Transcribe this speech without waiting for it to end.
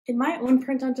In my own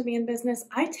print on demand business,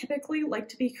 I typically like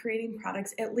to be creating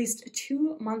products at least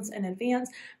 2 months in advance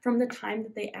from the time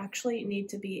that they actually need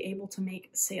to be able to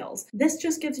make sales. This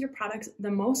just gives your products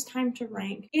the most time to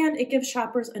rank, and it gives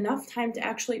shoppers enough time to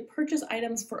actually purchase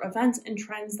items for events and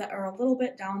trends that are a little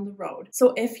bit down the road.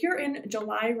 So if you're in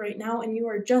July right now and you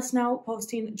are just now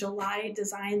posting July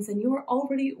designs, then you are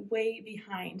already way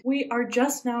behind. We are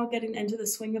just now getting into the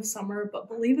swing of summer, but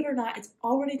believe it or not, it's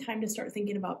already time to start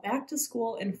thinking about back to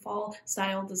school and fall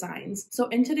style designs. So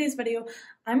in today's video,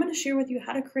 I'm going to share with you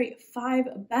how to create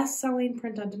 5 best-selling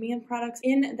print-on-demand products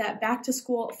in that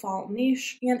back-to-school fall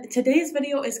niche. And today's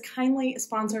video is kindly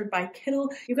sponsored by Kittl.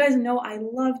 You guys know I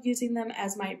love using them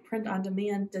as my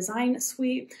print-on-demand design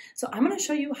suite. So I'm going to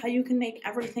show you how you can make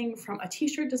everything from a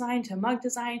t-shirt design to mug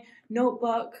design,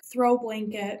 notebook, throw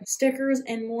blanket, stickers,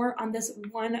 and more on this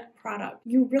one product.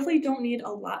 You really don't need a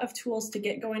lot of tools to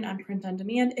get going on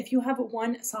print-on-demand. If you have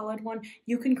one solid one,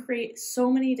 you can create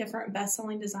so many different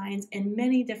best-selling designs and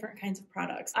many different kinds of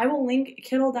products. I will link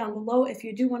Kittl down below if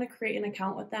you do want to create an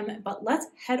account with them, but let's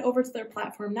head over to their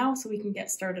platform now so we can get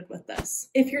started with this.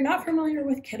 If you're not familiar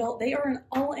with Kittl, they are an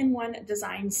all-in-one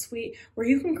design suite where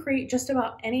you can create just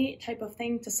about any type of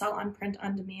thing to sell on print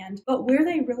on demand, but where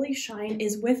they really shine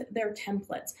is with their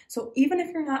templates. So even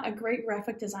if you're not a great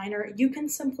graphic designer, you can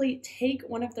simply take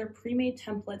one of their pre-made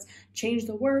templates, change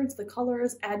the words, the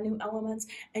colors, add new elements,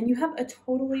 and you have a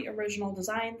totally original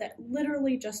design that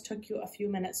literally just took you a few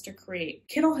minutes to create.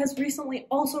 Kittl has recently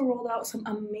also rolled out some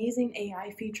amazing AI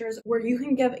features where you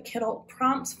can give Kittl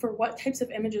prompts for what types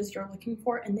of images you're looking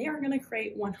for, and they are going to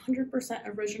create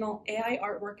 100% original AI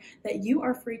artwork that you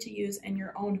are free to use in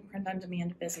your own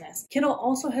print-on-demand business. Kittl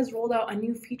also has rolled out a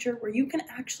new feature where you can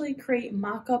actually create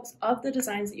mock-ups of the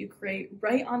designs that you create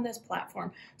right on this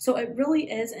platform. So it really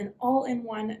is an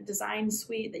all-in-one design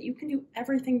suite that you can do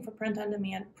everything for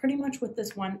print-on-demand pretty much with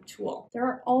this one tool. There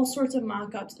are all sorts of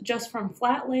mock-ups, just from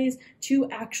flat lays to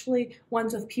actually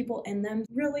ones with people in them.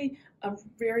 Really a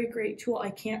very great tool. I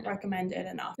can't recommend it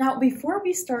enough. Now, before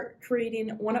we start creating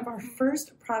one of our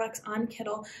first products on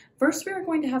Kittl, first we are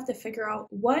going to have to figure out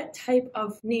what type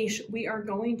of niche we are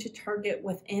going to target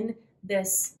within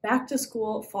this back to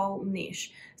school fall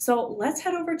niche. So let's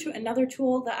head over to another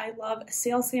tool that I love,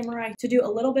 Sales Samurai, to do a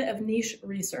little bit of niche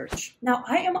research. Now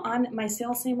I am on my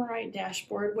Sales Samurai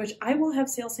dashboard, which I will have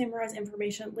Sales Samurai's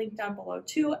information linked down below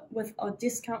too with a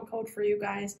discount code for you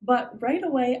guys. But right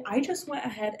away, I just went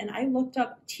ahead and I looked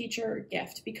up teacher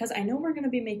gift because I know we're going to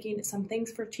be making some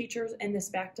things for teachers in this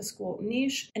back to school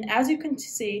niche. And as you can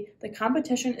see, the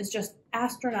competition is just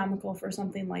astronomical for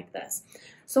something like this.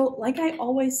 So like I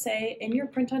always say, in your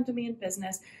print-on-demand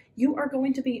business, you are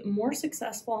going to be more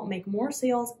successful, make more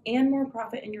sales, and more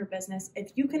profit in your business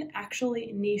if you can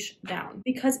actually niche down.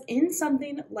 Because in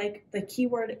something like the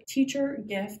keyword teacher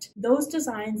gift, those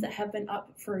designs that have been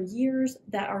up for years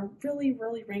that are really,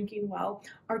 really ranking well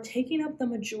are taking up the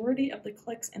majority of the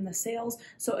clicks and the sales.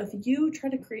 So if you try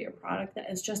to create a product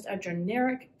that is just a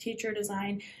generic teacher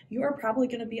design, you are probably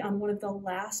going to be on one of the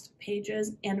last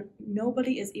pages and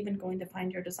nobody is even going to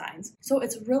find your designs. So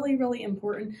it's really, really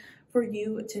important for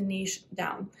you to niche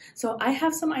down. So I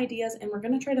have some ideas and we're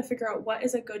going to try to figure out what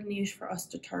is a good niche for us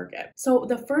to target. So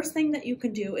the first thing that you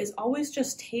can do is always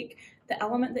just take the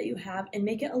element that you have and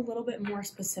make it a little bit more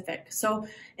specific. So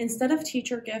instead of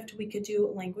teacher gift, we could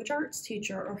do language arts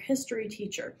teacher or history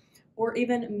teacher, or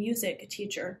even music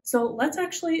teacher. So let's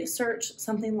actually search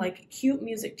something like cute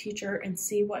music teacher and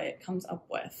see what it comes up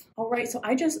with. All right, so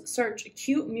I just searched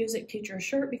cute music teacher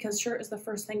shirt because shirt is the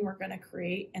first thing we're gonna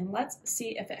create. And let's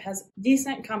see if it has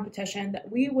decent competition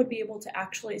that we would be able to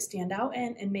actually stand out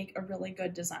in and make a really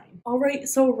good design. All right,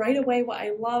 so right away, what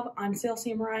I love on Sales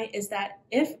Samurai is that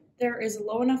if there is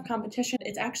low enough competition,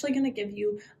 it's actually going to give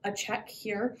you a check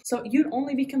here. So you'd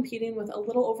only be competing with a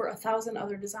little over 1,000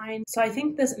 other designs. So I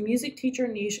think this music teacher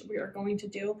niche we are going to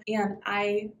do, and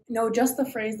I know just the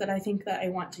phrase that I think that I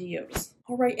want to use.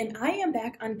 All right, and I am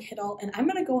back on Kittl, and I'm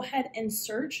going to go ahead and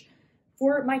search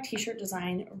for my t-shirt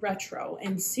design retro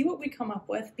and see what we come up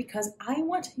with because I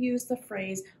want to use the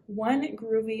phrase one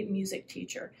groovy music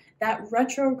teacher. That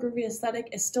retro groovy aesthetic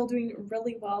is still doing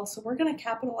really well, so we're going to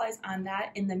capitalize on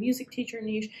that in the music teacher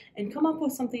niche and come up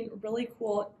with something really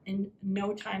cool in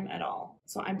no time at all.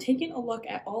 So I'm taking a look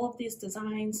at all of these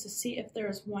designs to see if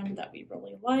there's one that we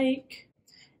really like.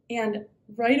 And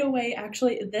right away,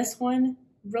 actually, this one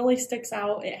really sticks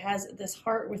out. It has this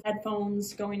heart with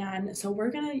headphones going on, so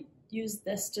we're going to use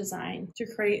this design to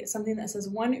create something that says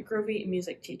one groovy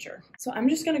music teacher. So I'm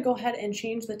just going to go ahead and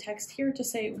change the text here to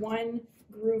say one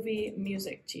groovy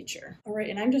music teacher. All right,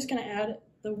 and I'm just going to add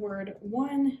the word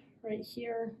one right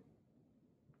here.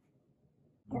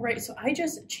 All right, so I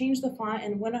just changed the font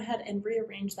and went ahead and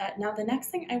rearranged that. Now the next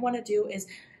thing I want to do is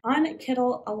on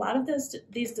Kittl, a lot of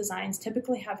these designs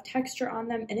typically have texture on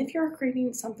them, and if you're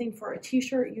creating something for a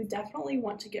t-shirt, you definitely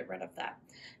want to get rid of that.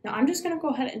 Now I'm just going to go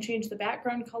ahead and change the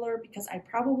background color because I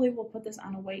probably will put this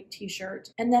on a white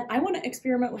t-shirt, and then I want to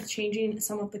experiment with changing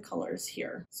some of the colors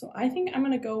here. So I think I'm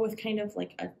going to go with kind of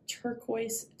like a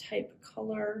turquoise type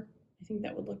color. I think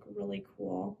that would look really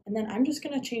cool. And then I'm just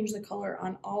going to change the color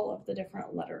on all of the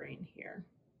different lettering here.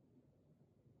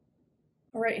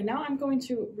 All right, and now I'm going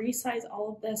to resize all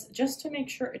of this just to make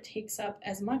sure it takes up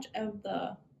as much of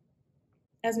the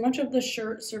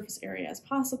shirt surface area as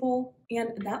possible. And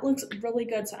that looks really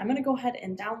good. So I'm going to go ahead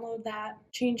and download that,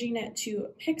 changing it to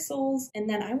pixels. And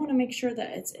then I want to make sure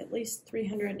that it's at least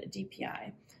 300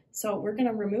 DPI. So we're going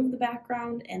to remove the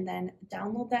background and then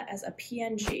download that as a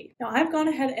PNG. Now I've gone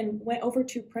ahead and went over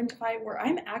to Printify, where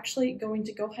I'm actually going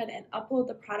to go ahead and upload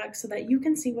the product so that you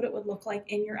can see what it would look like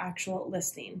in your actual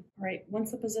listing. All right,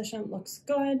 once the position looks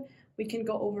good, we can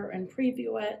go over and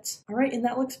preview it. All right, and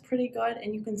that looks pretty good,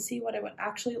 and you can see what it would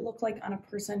actually look like on a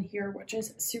person here, which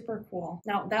is super cool.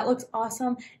 Now that looks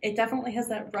awesome. It definitely has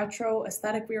that retro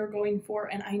aesthetic we are going for,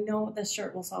 and I know this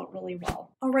shirt will sell really well.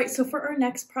 All right, so for our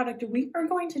next product, we are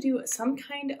going to do some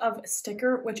kind of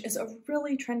sticker, which is a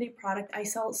really trendy product. I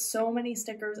sell so many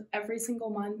stickers every single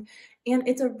month, and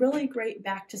it's a really great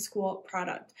back to school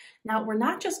product. Now, we're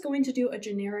not just going to do a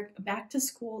generic back to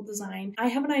school design. I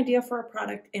have an idea for a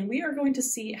product, and we are going to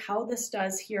see how this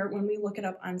does here when we look it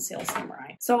up on Sales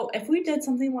Samurai. So if we did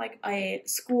something like a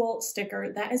school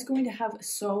sticker, that is going to have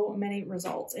so many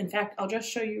results. In fact, I'll just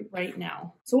show you right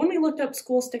now. So when we looked up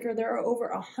school sticker, there are over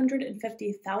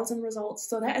 150,000 results.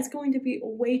 So that is going to be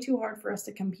way too hard for us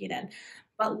to compete in.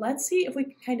 But let's see if we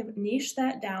can kind of niche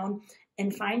that down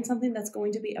and find something that's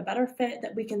going to be a better fit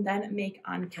that we can then make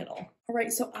on Kittl. All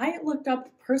right, so I looked up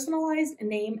personalized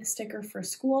name sticker for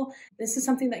school. This is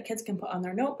something that kids can put on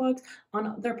their notebooks,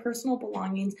 on their personal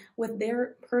belongings with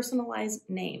their personalized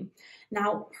name.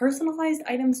 Now, personalized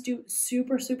items do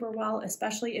super, super well,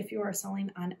 especially if you are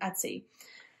selling on Etsy.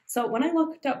 So when I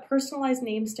looked up personalized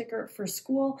name sticker for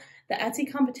school, the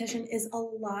Etsy competition is a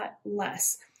lot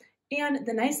less. And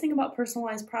the nice thing about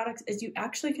personalized products is you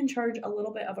actually can charge a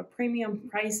little bit of a premium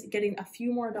price, getting a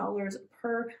few more dollars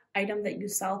per item that you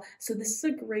sell. So this is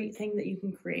a great thing that you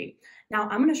can create. Now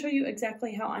I'm going to show you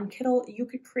exactly how on Kittl you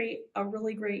could create a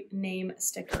really great name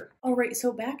sticker. All right,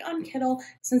 so back on Kittl,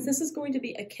 since this is going to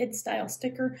be a kid style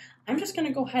sticker, I'm just going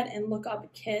to go ahead and look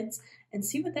up kids and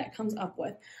see what that comes up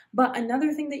with. But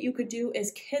another thing that you could do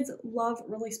is kids love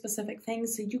really specific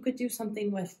things. So you could do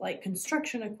something with like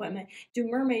construction equipment, do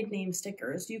mermaid name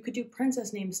stickers, you could do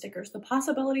princess name stickers. The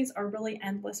possibilities are really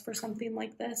endless for something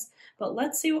like this. But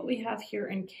let's see what we have here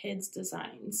in kids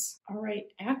designs. All right,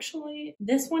 actually,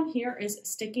 this one here is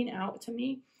sticking out to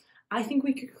me. I think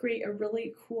we could create a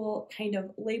really cool kind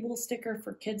of label sticker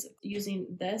for kids using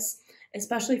this,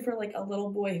 especially for like a little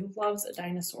boy who loves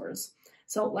dinosaurs.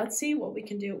 So let's see what we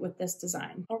can do with this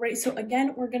design. All right, so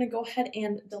again, we're gonna go ahead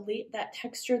and delete that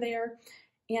texture there.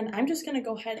 And I'm just gonna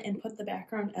go ahead and put the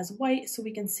background as white so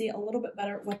we can see a little bit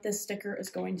better what this sticker is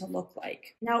going to look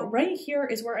like. Now, right here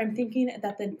is where I'm thinking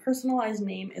that the personalized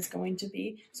name is going to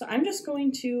be. So I'm just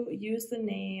going to use the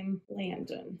name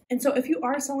Landon. And so if you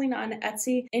are selling on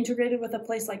Etsy, integrated with a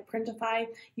place like Printify,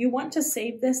 you want to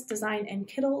save this design in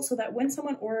Kittl so that when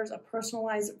someone orders a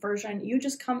personalized version, you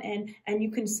just come in and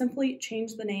you can simply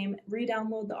change the name,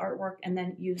 re-download the artwork, and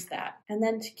then use that. And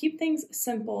then to keep things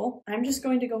simple, I'm just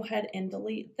going to go ahead and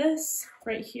delete this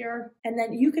right here, and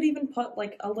then you could even put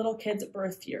like a little kid's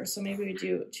birth year. So maybe we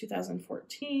do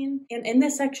 2014, and in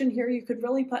this section here you could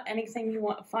really put anything you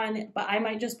want fun, but I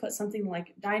might just put something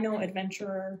like Dino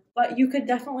Adventurer. But you could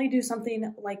definitely do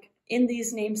something like in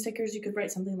these name stickers, you could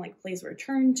write something like please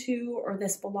return to, or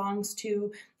this belongs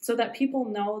to, so that people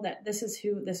know that this is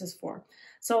who this is for.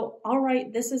 So, all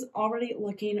right, this is already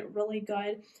looking really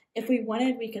good. If we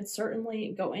wanted, we could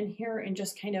certainly go in here and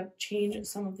just kind of change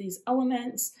some of these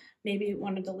elements. Maybe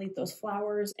want to delete those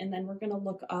flowers, and then we're going to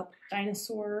look up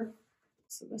dinosaur.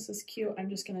 So this is cute. I'm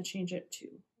just going to change it to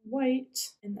white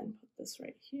and then put this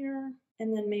right here.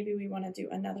 And then maybe we want to do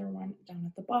another one down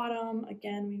at the bottom.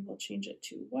 Again, we will change it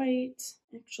to white.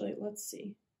 Actually, let's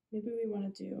see. Maybe we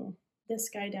want to do this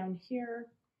guy down here,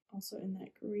 also in that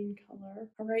green color.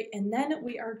 All right, and then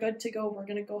we are good to go. We're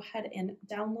going to go ahead and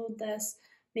download this,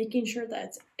 making sure that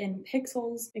it's in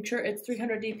pixels. Make sure it's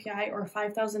 300 DPI or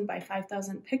 5,000 by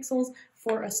 5,000 pixels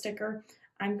for a sticker.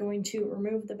 I'm going to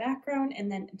remove the background and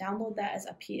then download that as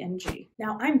a PNG.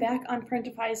 Now I'm back on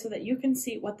Printify so that you can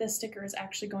see what this sticker is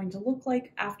actually going to look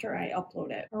like after I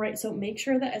upload it. All right, so make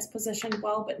sure that it's positioned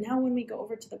well, but now when we go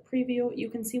over to the preview, you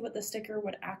can see what the sticker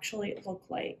would actually look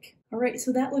like. All right,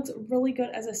 so that looks really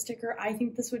good as a sticker. I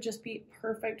think this would just be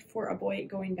perfect for a boy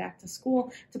going back to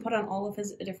school to put on all of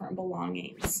his different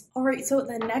belongings. All right, so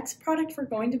the next product we're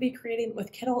going to be creating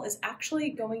with Kittl is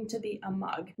actually going to be a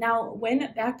mug. Now,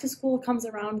 when back to school comes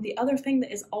around, the other thing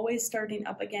that is always starting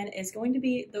up again is going to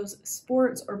be those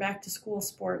sports or back to school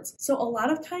sports. So a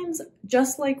lot of times,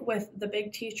 just like with the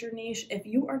big teacher niche, if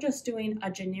you are just doing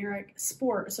a generic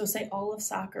sport, so say all of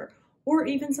soccer, or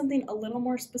even something a little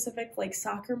more specific like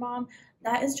soccer mom,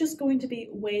 that is just going to be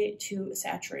way too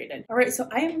saturated. All right, so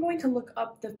I am going to look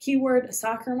up the keyword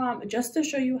soccer mom just to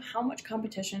show you how much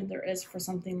competition there is for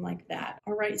something like that.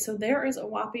 All right, so there is a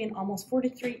whopping almost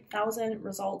 43,000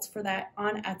 results for that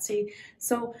on Etsy.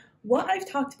 So what I've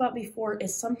talked about before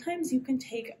is sometimes you can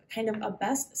take kind of a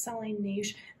best-selling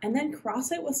niche and then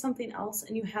cross it with something else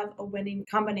and you have a winning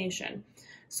combination.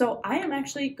 So I am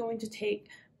actually going to take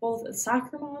both a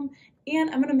soccer mom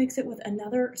and I'm going to mix it with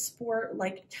another sport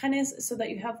like tennis so that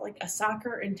you have like a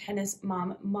soccer and tennis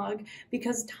mom mug,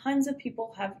 because tons of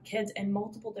people have kids in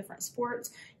multiple different sports.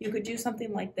 You could do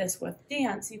something like this with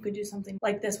dance. You could do something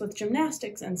like this with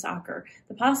gymnastics and soccer.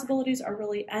 The possibilities are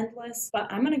really endless,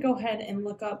 but I'm going to go ahead and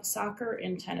look up soccer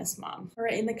and tennis mom. All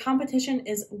right, and the competition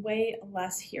is way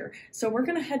less here. So we're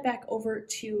going to head back over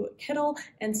to Kittl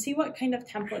and see what kind of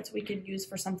templates we could use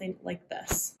for something like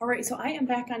this. All right, so I am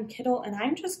back on Kittl and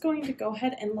I'm just going to go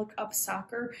ahead and look up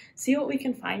soccer, see what we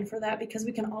can find for that, because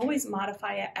we can always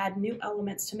modify it, add new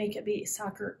elements to make it be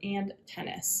soccer and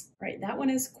tennis. Right, that one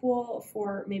is cool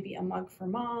for maybe a mug for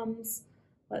moms.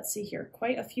 Let's see here,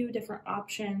 quite a few different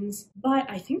options,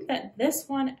 but I think that this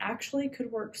one actually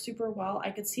could work super well.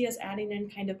 I could see us adding in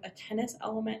kind of a tennis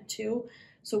element too.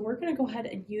 So we're going to go ahead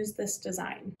and use this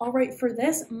design. All right, for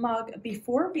this mug,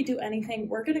 before we do anything,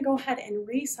 we're going to go ahead and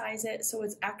resize it so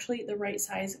it's actually the right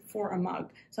size for a mug.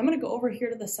 So I'm going to go over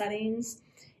here to the settings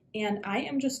and I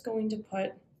am just going to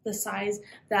put the size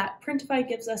that Printify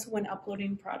gives us when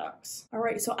uploading products. All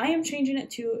right, so I am changing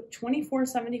it to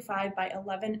 2475 by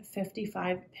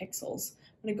 1155 pixels.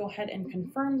 I'm going to go ahead and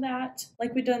confirm that.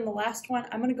 Like we did in the last one,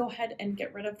 I'm going to go ahead and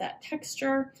get rid of that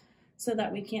texture so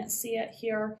that we can't see it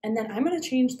here. And then I'm going to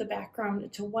change the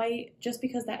background to white just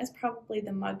because that is probably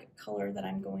the mug color that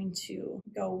I'm going to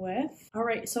go with. All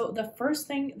right, so the first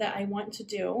thing that I want to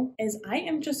do is I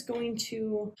am just going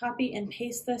to copy and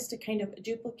paste this to kind of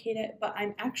duplicate it, but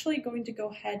I'm actually going to go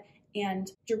ahead and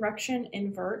direction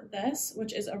invert this,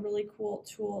 which is a really cool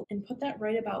tool, and put that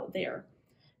right about there.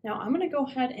 Now I'm going to go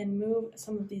ahead and move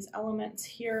some of these elements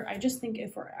here. I just think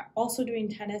if we're also doing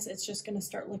tennis, it's just going to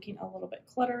start looking a little bit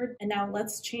cluttered. And now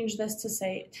let's change this to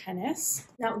say tennis.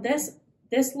 Now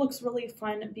this looks really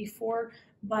fun before,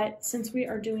 but since we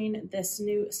are doing this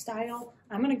new style,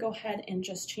 I'm going to go ahead and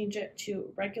just change it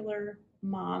to regular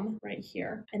mom right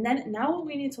here. And then now what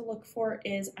we need to look for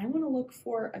is I want to look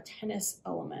for a tennis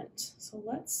element. So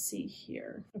let's see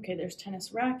here. Okay, there's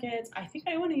tennis rackets. I think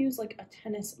I want to use like a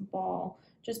tennis ball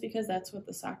just because that's what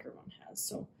the soccer one has.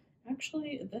 So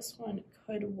actually this one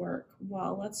could work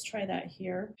well. Let's try that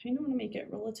here. I kind of want to make it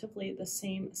relatively the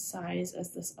same size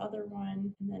as this other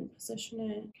one and then position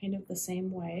it kind of the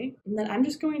same way. And then I'm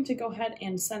just going to go ahead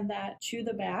and send that to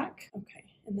the back. Okay.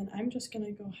 And then I'm just going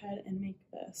to go ahead and make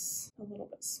this a little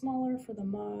bit smaller for the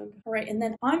mug. All right, and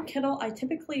then on Kittl, I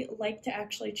typically like to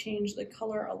actually change the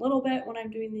color a little bit when I'm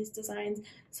doing these designs.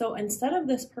 So instead of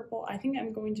this purple, I think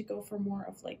I'm going to go for more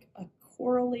of like a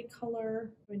corally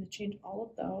color. I'm going to change all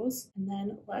of those. And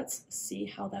then let's see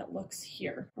how that looks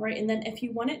here. All right, and then if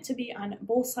you want it to be on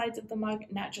both sides of the mug,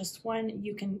 not just one,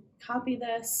 you can copy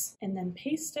this and then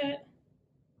paste it,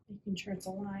 making sure it's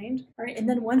aligned. All right, and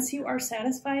then once you are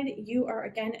satisfied, you are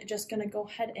again just going to go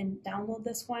ahead and download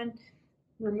this one,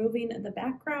 removing the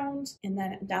background, and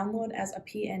then download as a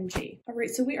PNG. All right,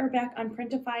 so we are back on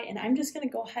Printify, and I'm just going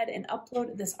to go ahead and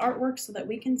upload this artwork so that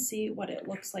we can see what it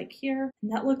looks like here.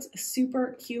 And that looks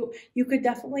super cute. You could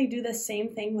definitely do the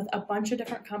same thing with a bunch of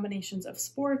different combinations of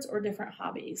sports or different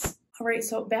hobbies. All right,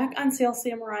 so back on Sales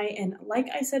Samurai, and like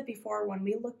I said before, when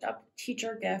we looked up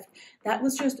teacher gift, that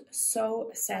was just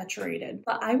so saturated.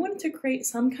 But I wanted to create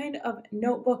some kind of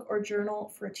notebook or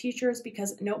journal for teachers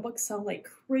because notebooks sell like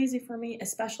crazy for me,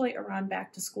 especially around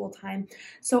back to school time.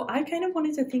 So I kind of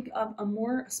wanted to think of a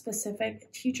more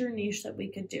specific teacher niche that we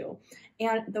could do.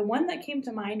 And the one that came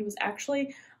to mind was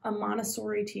actually a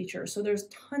Montessori teacher. So there's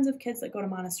tons of kids that go to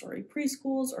Montessori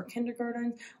preschools or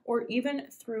kindergartens, or even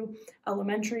through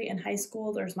elementary and high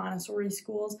school, there's Montessori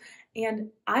schools. And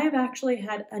I have actually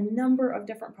had a number of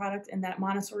different products in that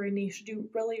Montessori niche do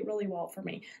really, really well for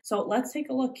me. So let's take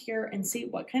a look here and see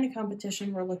what kind of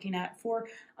competition we're looking at for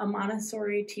a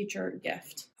Montessori teacher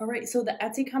gift. All right, so the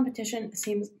Etsy competition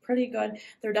seems pretty good.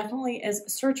 There definitely is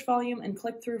search volume and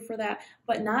click through for that,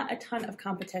 but not a ton of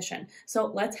competition. So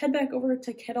let's head back over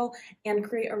to Kittl and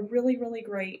create a really, really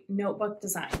great notebook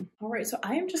design. All right, so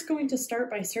I am just going to start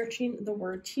by searching the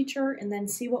word teacher and then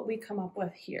see what we come up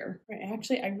with here. Right,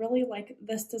 actually, I really like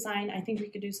this design. I think we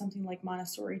could do something like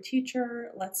Montessori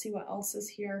teacher. Let's see what else is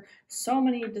here. So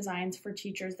many designs for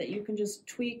teachers that you can just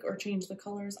tweak or change the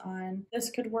colors on. This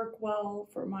could work well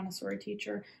for Montessori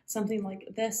teacher. Something like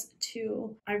this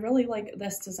too. I really like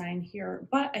this design here,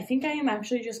 but I think I am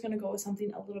actually just going to go with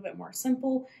something a little bit more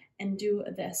simple and do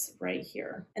this right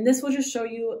here. And this will just show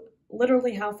you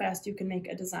literally how fast you can make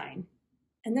a design.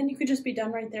 And then you could just be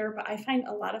done right there. But I find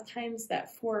a lot of times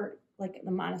that for like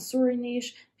the Montessori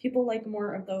niche, people like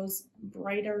more of those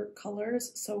brighter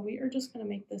colors. So we are just going to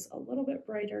make this a little bit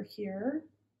brighter here.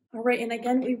 All right, and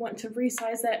again, we want to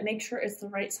resize that, make sure it's the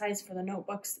right size for the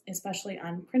notebooks, especially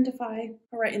on Printify.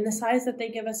 All right, and the size that they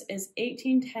give us is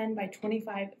 1810 by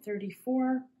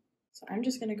 2534. So I'm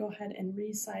just going to go ahead and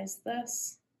resize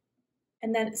this.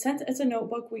 And then since it's a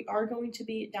notebook, we are going to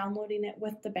be downloading it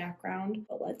with the background,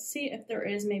 but let's see if there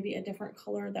is maybe a different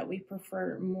color that we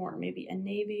prefer more, maybe a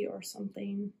navy or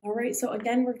something. All right, so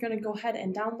again, we're going to go ahead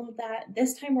and download that.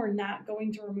 This time we're not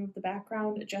going to remove the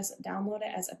background, just download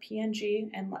it as a PNG,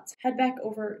 and let's head back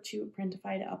over to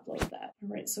Printify to upload that. All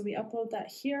right, so we upload that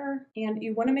here, and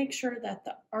you want to make sure that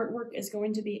the artwork is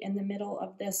going to be in the middle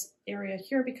of this area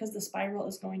here because the spiral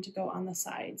is going to go on the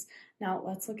sides. Now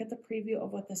let's look at the preview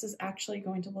of what this is actually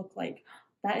going to look like.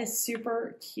 That is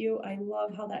super cute. I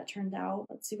love how that turned out.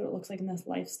 Let's see what it looks like in this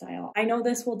lifestyle. I know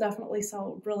this will definitely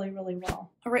sell really, really well.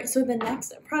 All right, so the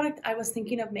next product I was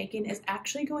thinking of making is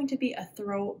actually going to be a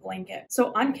throw blanket.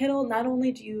 So on Kittl, not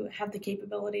only do you have the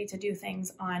capability to do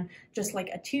things on just like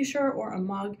a t-shirt or a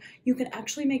mug, you can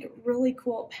actually make really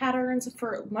cool patterns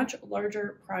for much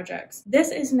larger projects.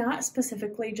 This is not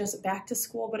specifically just back to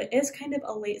school, but it is kind of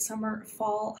a late summer,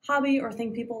 fall hobby or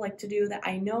thing people like to do that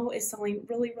I know is selling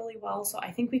really, really well. So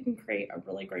I think we can create a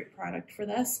really great product for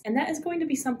this. And that is going to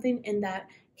be something in that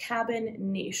cabin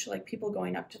niche, like people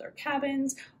going up to their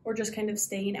cabins or just kind of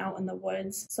staying out in the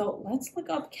woods. So let's look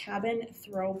up cabin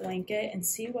throw blanket and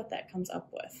see what that comes up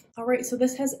with. All right, so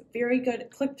this has very good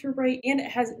click-through rate and it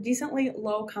has decently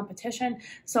low competition.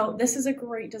 So this is a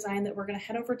great design that we're going to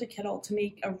head over to Kittl to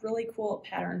make a really cool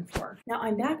pattern for. Now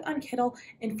I'm back on Kittl,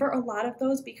 and for a lot of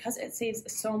those, because it saves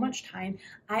so much time,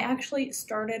 I actually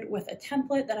started with a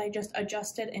template that I just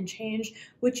adjusted and changed,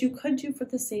 which you could do for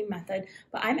the same method,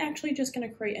 but I'm actually just going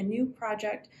to create a new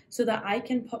project so that I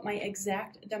can put my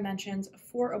exact dimensions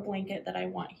for a blanket that I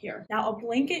want here. Now a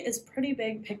blanket is pretty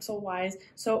big pixel wise,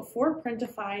 so for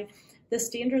Printify, the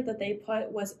standard that they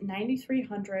put was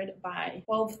 9300 by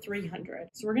 12300.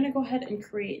 So we're gonna go ahead and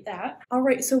create that. All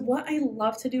right, so what I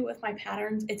love to do with my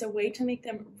patterns, it's a way to make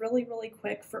them really, really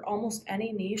quick for almost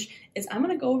any niche, is I'm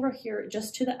gonna go over here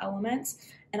just to the elements,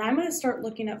 and I'm gonna start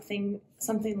looking up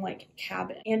something like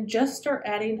cabin and just start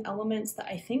adding elements that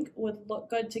I think would look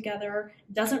good together.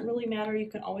 Doesn't really matter, you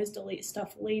can always delete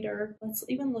stuff later. Let's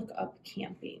even look up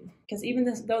camping, because even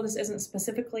though this isn't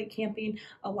specifically camping,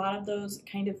 a lot of those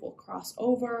kind of will cross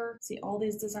over. See all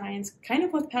these designs, kind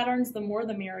of with patterns, the more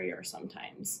the merrier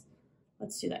sometimes.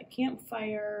 Let's do that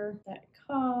campfire, that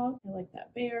cup, I like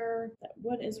that bear, that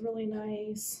wood is really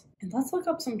nice. And let's look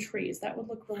up some trees. That would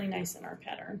look really nice in our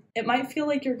pattern. It might feel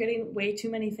like you're getting way too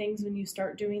many things when you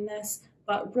start doing this,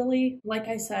 but really, like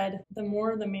I said, the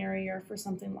more the merrier for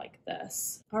something like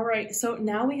this. All right, so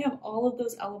now we have all of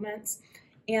those elements,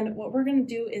 and what we're gonna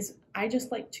do is I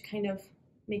just like to kind of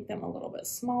make them a little bit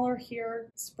smaller here,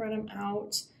 spread them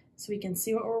out so we can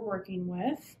see what we're working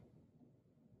with.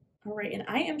 All right, and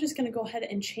I am just gonna go ahead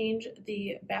and change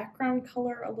the background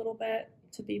color a little bit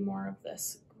to be more of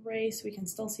this gray so we can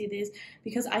still see these,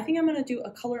 because I think I'm gonna do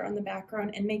a color on the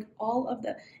background and make all of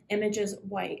the images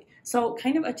white. So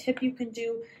kind of a tip you can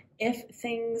do if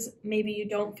things, maybe you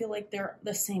don't feel like they're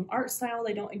the same art style,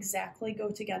 they don't exactly go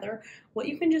together, what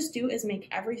you can just do is make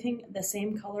everything the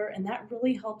same color, and that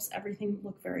really helps everything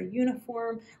look very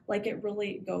uniform, like it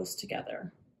really goes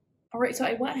together. All right, so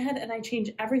I went ahead and I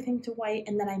changed everything to white,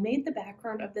 and then I made the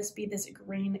background of this be this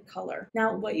green color.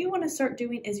 Now, what you want to start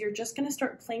doing is you're just going to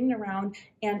start playing around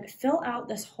and fill out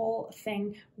this whole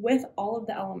thing with all of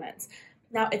the elements.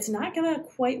 Now it's not gonna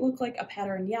quite look like a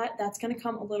pattern yet. That's gonna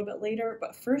come a little bit later,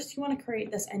 but first you wanna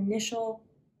create this initial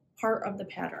part of the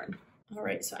pattern. All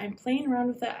right, so I'm playing around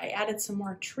with it. I added some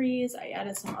more trees, I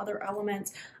added some other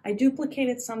elements. I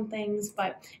duplicated some things,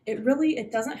 but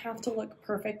it doesn't have to look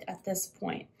perfect at this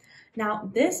point. Now,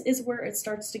 this is where it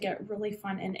starts to get really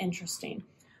fun and interesting.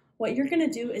 What you're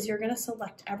gonna do is you're gonna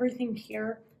select everything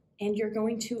here and you're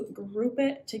going to group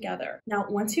it together. Now,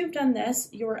 once you've done this,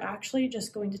 you're actually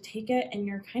just going to take it and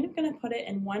you're kind of gonna put it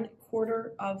in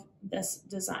 1/4 of this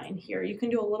design here. You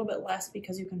can do a little bit less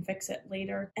because you can fix it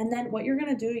later. And then what you're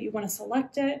gonna do, you wanna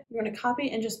select it, you're gonna copy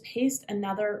and just paste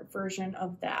another version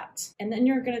of that. And then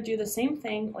you're gonna do the same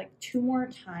thing like 2 more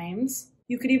times.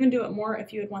 You could even do it more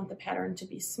if you would want the pattern to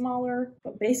be smaller,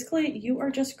 but basically you are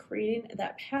just creating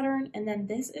that pattern and then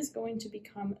this is going to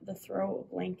become the throw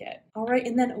blanket. All right,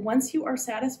 and then once you are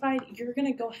satisfied, you're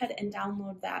gonna go ahead and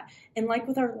download that. And like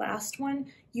with our last one,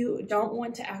 you don't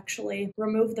want to actually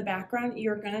remove the background,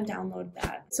 you're gonna download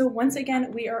that. So once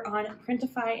again, we are on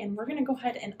Printify and we're gonna go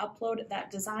ahead and upload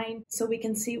that design so we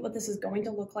can see what this is going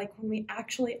to look like when we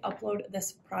actually upload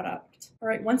this product. All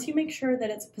right, once you make sure that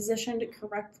it's positioned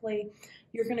correctly,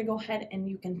 you're gonna go ahead and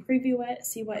you can preview it,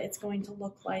 see what it's going to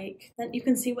look like. Then you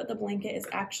can see what the blanket is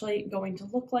actually going to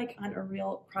look like on a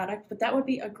real product, but that would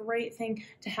be a great thing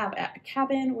to have at a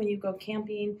cabin when you go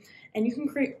camping, and you can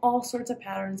create all sorts of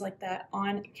patterns like that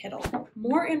on Kittl.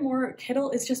 More and more,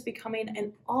 Kittl is just becoming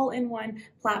an all-in-one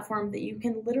platform that you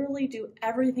can literally do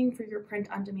everything for your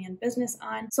print-on-demand business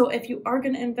on. So if you are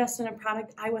gonna invest in a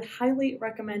product, I would highly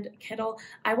recommend Kittl.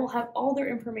 I will have all their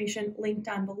information linked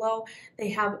down below. They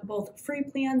have both free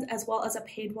plans as well as a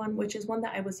paid one, which is one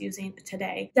that I was using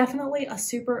today. Definitely a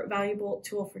super valuable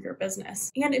tool for your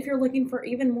business. And if you're looking for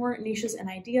even more niches and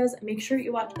ideas, make sure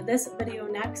you watch this video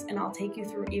next and I'll take you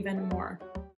through even more.